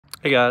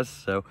Hey guys,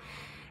 so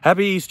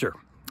happy Easter.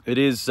 It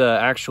is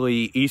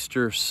actually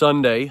Easter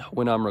Sunday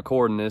when I'm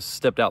recording this.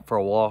 Stepped out for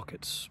a walk.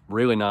 It's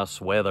really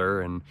nice weather,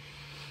 and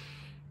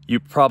you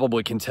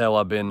probably can tell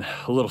I've been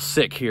a little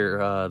sick here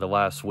the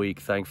last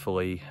week.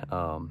 Thankfully,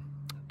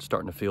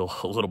 starting to feel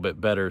a little bit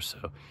better,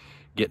 so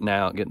getting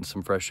out, getting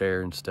some fresh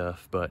air and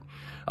stuff. But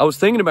I was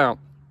thinking about,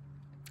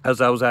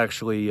 as I was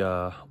actually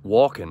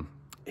walking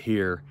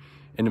here,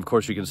 and of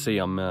course you can see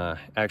I'm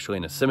actually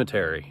in a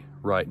cemetery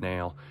right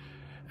now,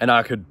 and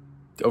I could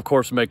of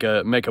course make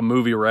a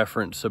movie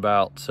reference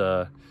about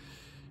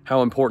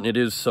how important it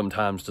is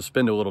sometimes to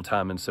spend a little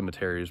time in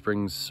cemeteries.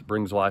 Brings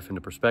life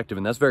into perspective,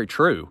 and that's very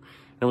true.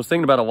 And I was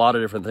thinking about a lot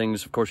of different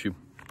things. Of course, you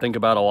think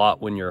about a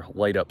lot when you're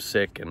laid up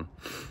sick and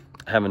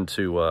having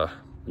to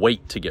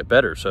wait to get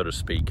better, so to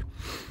speak.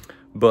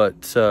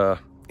 But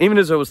even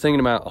as I was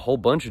thinking about a whole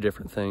bunch of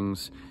different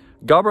things,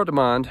 God brought to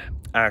mind,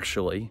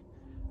 actually,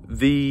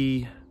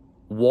 the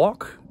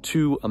walk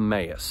to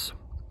Emmaus.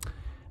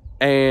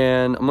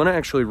 And I'm going to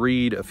actually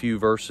read a few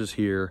verses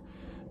here.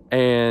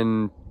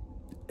 And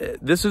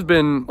this has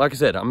been, like I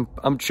said,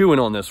 I'm chewing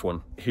on this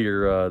one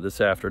here this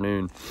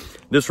afternoon.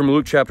 This from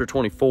Luke chapter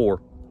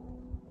 24.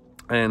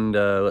 And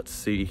let's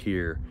see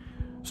here.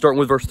 Starting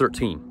with verse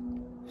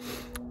 13.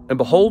 And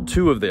behold,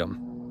 two of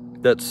them,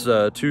 that's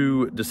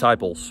two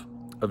disciples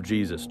of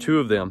Jesus, two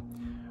of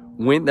them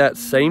went that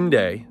same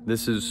day.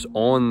 This is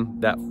on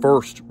that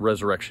first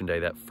resurrection day,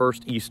 that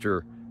first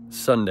Easter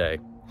Sunday.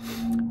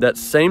 That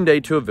same day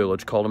to a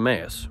village called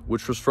Emmaus,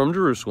 which was from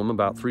Jerusalem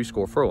about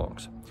 60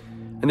 furlongs.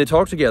 And they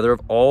talked together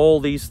of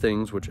all these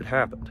things which had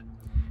happened.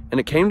 And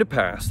it came to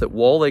pass that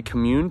while they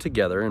communed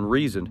together and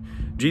reasoned,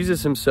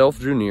 Jesus himself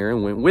drew near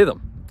and went with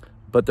them.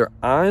 But their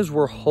eyes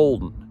were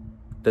holden,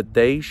 that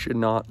they should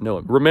not know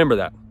him. Remember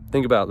that.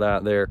 Think about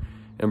that there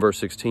in verse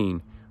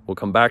 16. We'll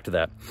come back to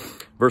that.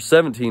 Verse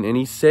 17, and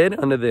he said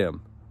unto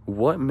them,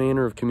 what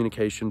manner of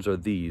communications are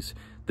these,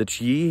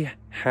 that ye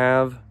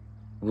have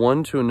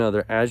one to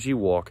another as ye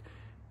walk,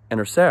 and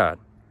are sad?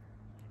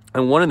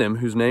 And one of them,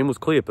 whose name was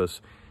Cleopas,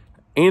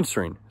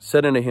 answering,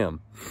 said unto him,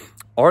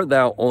 art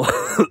thou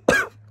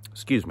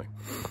excuse me,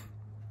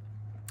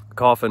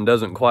 coughing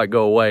doesn't quite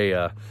go away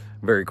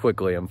very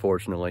quickly,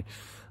 unfortunately.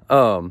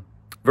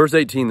 Verse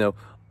 18 though,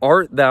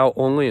 art thou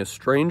only a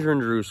stranger in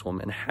Jerusalem,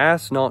 and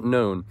hast not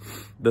known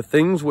the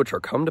things which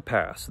are come to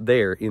pass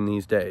there in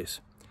these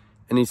days?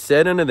 And he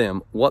said unto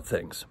them, what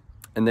things?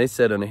 And they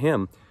said unto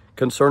him,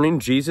 concerning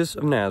Jesus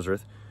of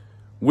Nazareth,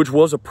 which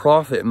was a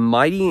prophet,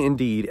 mighty in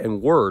deed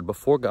and word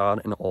before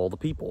God and all the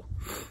people,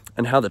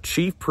 and how the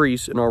chief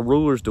priests and our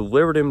rulers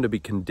delivered him to be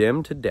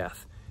condemned to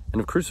death,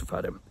 and have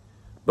crucified him.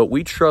 But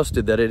we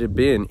trusted that it had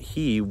been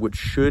he which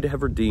should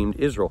have redeemed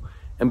Israel.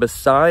 And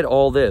beside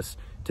all this,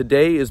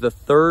 today is the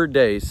third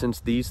day since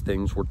these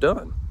things were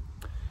done.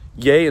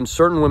 Yea, and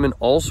certain women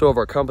also of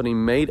our company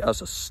made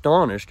us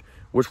astonished,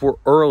 which were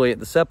early at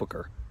the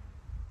sepulchre.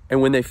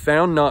 And when they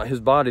found not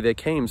his body, they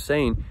came,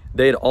 saying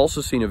they had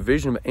also seen a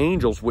vision of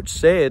angels, which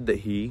said that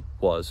he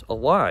was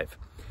alive.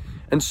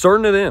 And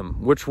certain of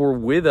them which were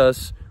with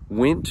us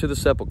went to the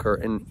sepulchre,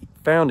 and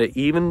found it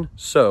even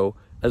so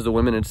as the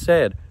women had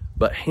said,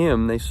 but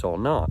him they saw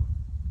not.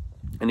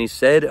 And he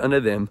said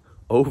unto them,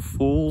 O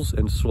fools,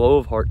 and slow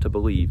of heart to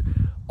believe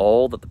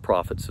all that the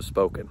prophets have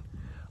spoken.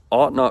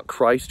 Ought not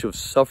Christ to have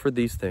suffered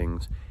these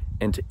things,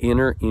 and to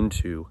enter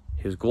into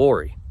his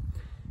glory?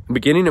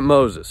 Beginning at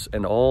Moses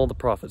and all the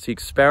prophets, he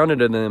expounded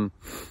to them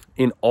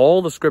in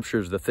all the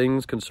scriptures the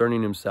things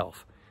concerning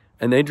himself.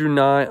 And they drew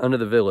nigh unto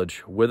the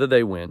village whither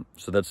they went.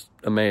 So that's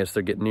Emmaus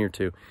they're getting near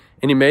to.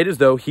 And he made as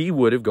though he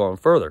would have gone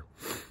further.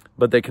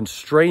 But they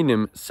constrained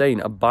him,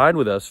 saying, abide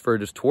with us, for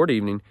it is toward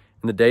evening,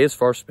 and the day is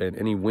far spent.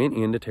 And he went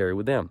in to tarry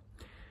with them.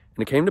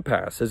 And it came to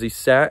pass, as he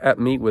sat at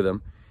meat with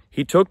them,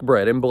 he took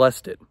bread and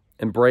blessed it,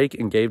 and brake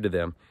and gave to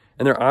them.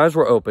 And their eyes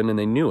were opened, and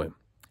they knew him.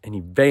 And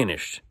he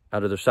vanished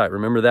out of their sight.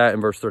 Remember that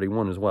in verse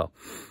 31 as well.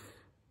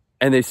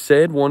 And they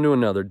said one to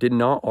another, did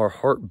not our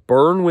heart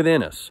burn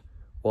within us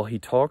while he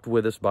talked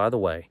with us by the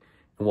way,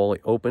 and while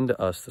he opened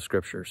to us the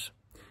scriptures?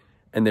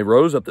 And they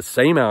rose up the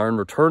same hour and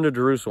returned to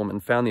Jerusalem,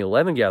 and found the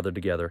 11 gathered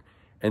together,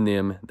 and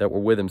them that were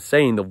with him,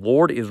 saying, the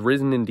Lord is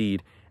risen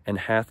indeed, and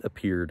hath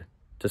appeared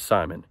to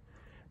Simon.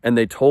 And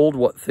they told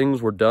what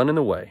things were done in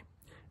the way,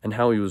 and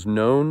how he was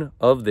known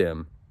of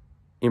them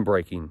in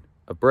breaking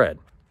of bread.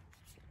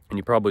 And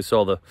you probably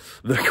saw the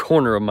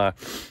corner of my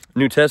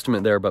New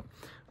Testament there, but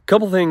a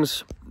couple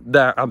things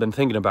that I've been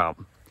thinking about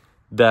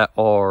that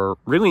are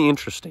really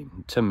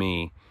interesting to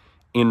me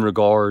in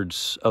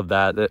regards of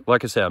that,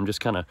 like I said, I'm just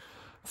kind of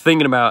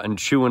thinking about and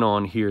chewing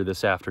on here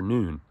this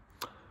afternoon.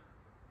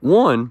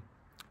 One,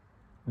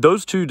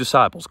 those two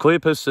disciples,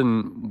 Cleopas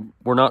and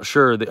we're not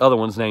sure the other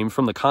one's name.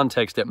 From the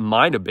context, it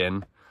might have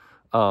been,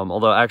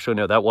 although actually,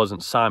 no, that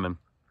wasn't Simon.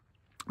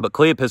 But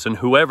Cleopas and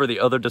whoever the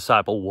other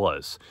disciple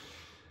was,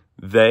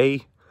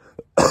 they,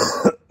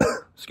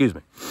 excuse me,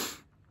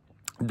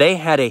 they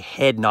had a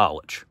head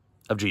knowledge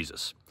of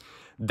Jesus.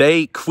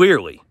 They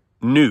clearly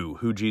knew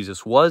who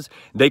Jesus was.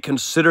 They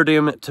considered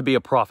him to be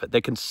a prophet.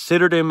 They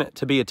considered him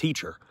to be a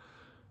teacher.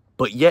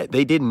 but yet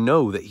they didn't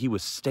know that he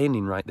was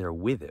standing right there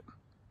with him,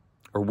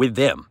 or with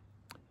them.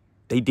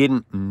 They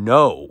didn't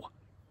know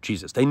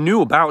Jesus. They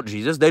knew about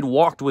Jesus. They'd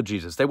walked with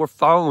Jesus. They were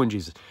following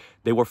Jesus.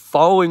 They were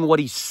following what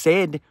he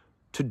said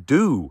to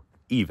do,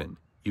 even,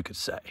 you could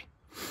say.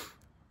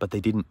 But they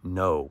didn't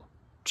know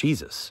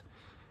Jesus.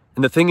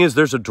 And the thing is,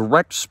 there's a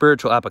direct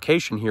spiritual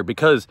application here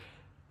because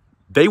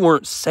they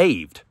weren't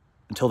saved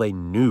until they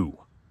knew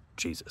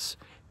Jesus.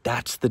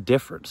 That's the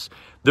difference.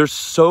 There's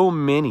so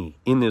many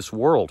in this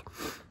world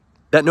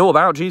that know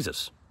about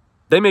Jesus.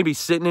 They may be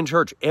sitting in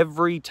church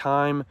every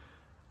time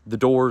the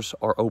doors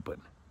are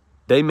open.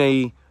 They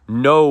may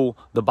know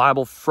the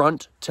Bible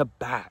front to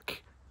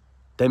back.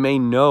 They may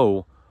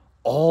know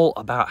all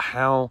about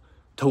how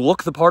to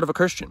look the part of a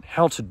Christian,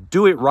 how to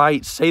do it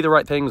right, say the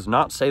right things,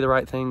 not say the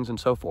right things, and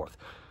so forth.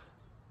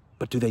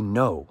 But do they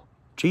know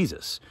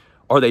Jesus?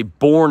 Are they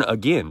born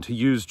again, to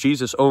use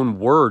Jesus' own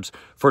words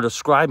for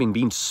describing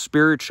being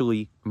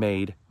spiritually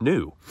made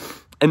new?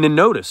 And then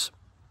notice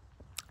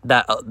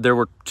that there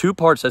were two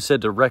parts I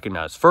said to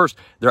recognize. First,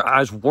 their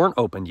eyes weren't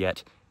opened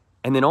yet,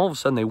 and then all of a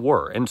sudden they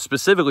were. And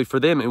specifically for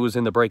them, it was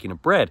in the breaking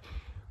of bread.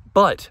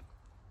 But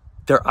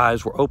their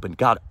eyes were opened.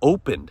 God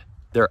opened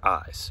their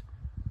eyes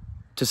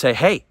to say,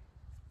 hey,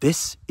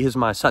 this is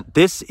my son.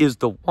 This is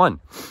the one.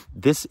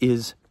 This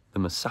is the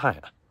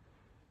Messiah.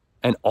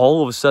 And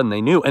all of a sudden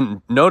they knew.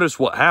 And notice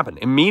what happened.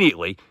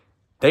 Immediately,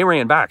 they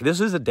ran back. This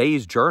is a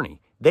day's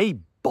journey. They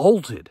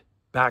bolted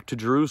back to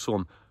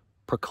Jerusalem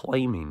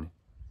proclaiming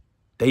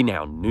they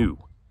now knew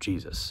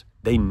Jesus.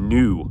 They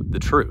knew the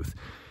truth.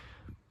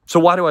 So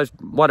why do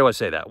I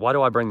say that? Why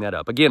do I bring that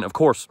up? Again, of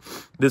course,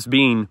 this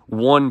being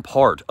one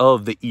part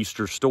of the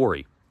Easter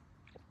story.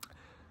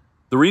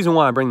 The reason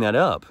why I bring that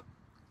up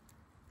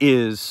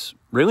is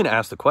really to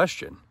ask the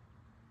question,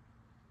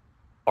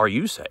 are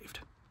you saved?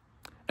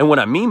 And what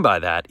I mean by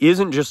that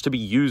isn't just to be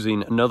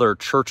using another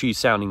churchy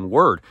sounding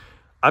word.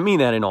 I mean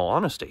that in all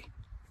honesty.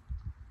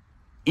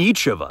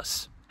 Each of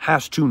us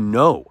has to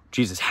know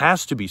Jesus,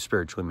 has to be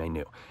spiritually made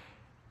new.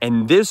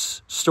 And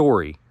this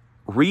story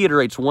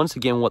reiterates once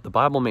again what the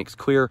Bible makes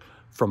clear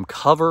from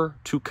cover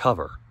to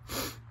cover.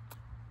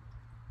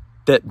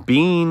 That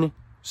being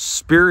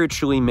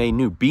spiritually made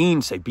new,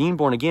 being saved, being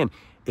born again,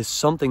 is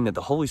something that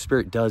the Holy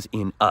Spirit does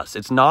in us.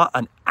 It's not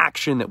an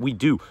action that we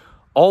do.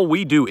 All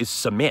we do is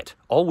submit.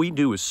 All we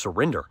do is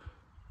surrender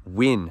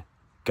when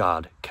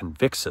God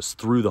convicts us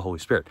through the Holy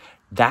Spirit.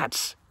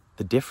 That's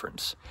the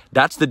difference.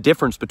 That's the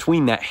difference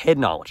between that head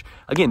knowledge.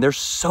 Again, there's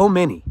so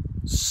many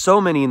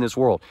in this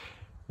world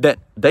that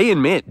they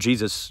admit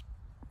Jesus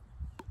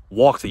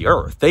walked the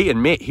earth. They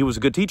admit he was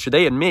a good teacher.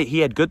 They admit he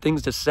had good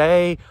things to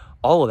say,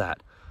 all of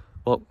that.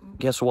 Well,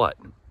 guess what?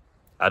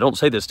 I don't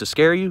say this to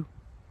scare you,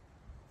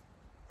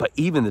 but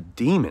even the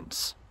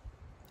demons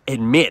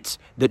admit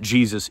that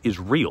Jesus is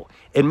real.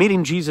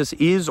 Admitting Jesus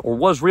is or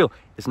was real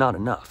is not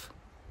enough.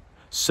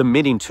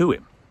 Submitting to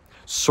him,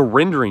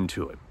 surrendering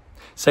to him,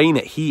 saying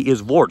that he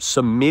is Lord,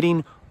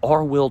 submitting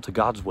our will to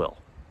God's will,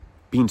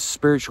 being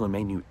spiritually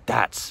made new,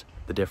 that's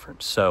the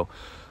difference. So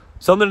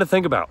something to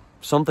think about,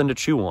 something to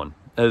chew on.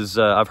 As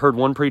I've heard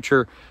one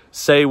preacher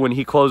say when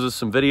he closes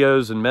some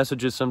videos and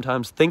messages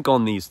sometimes, think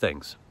on these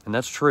things. And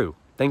that's true.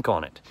 Think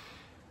on it.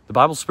 The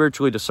Bible's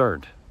spiritually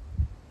discerned.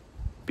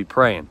 Be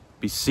praying.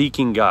 Be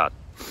seeking God.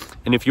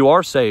 And if you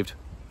are saved,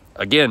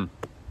 again,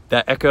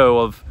 that echo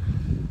of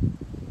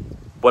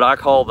what I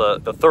call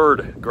the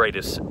third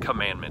greatest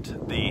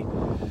commandment, the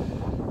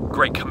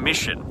Great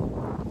Commission,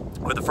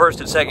 with the first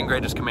and second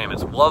greatest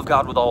commandments. Love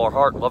God with all our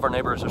heart, love our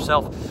neighbor as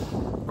ourselves,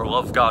 or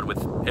love God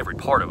with every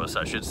part of us,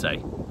 I should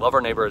say. Love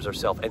our neighbor as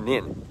ourselves, and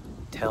then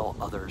tell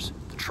others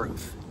the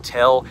truth.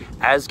 Tell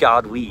as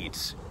God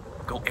leads.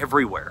 Go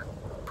everywhere,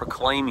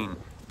 proclaiming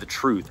the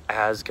truth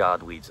as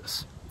God leads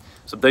us.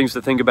 Some things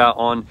to think about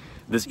on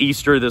this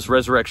Easter, this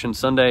Resurrection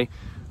Sunday.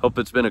 Hope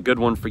it's been a good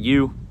one for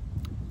you.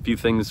 A few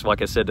things,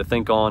 like I said, to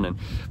think on. And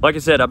like I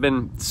said, I've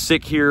been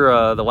sick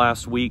here the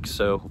last week,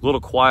 so a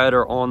little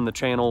quieter on the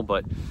channel,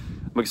 but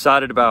I'm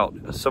excited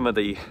about some of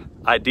the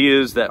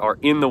ideas that are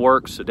in the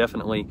works, so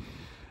definitely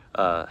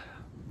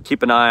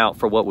keep an eye out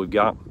for what we've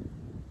got.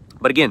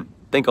 But again,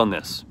 think on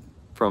this.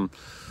 From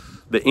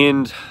the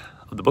end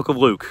of the book of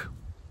Luke,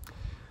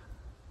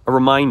 a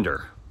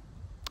reminder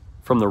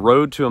from the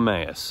road to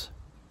Emmaus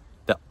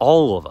that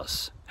all of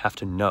us have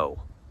to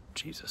know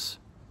Jesus.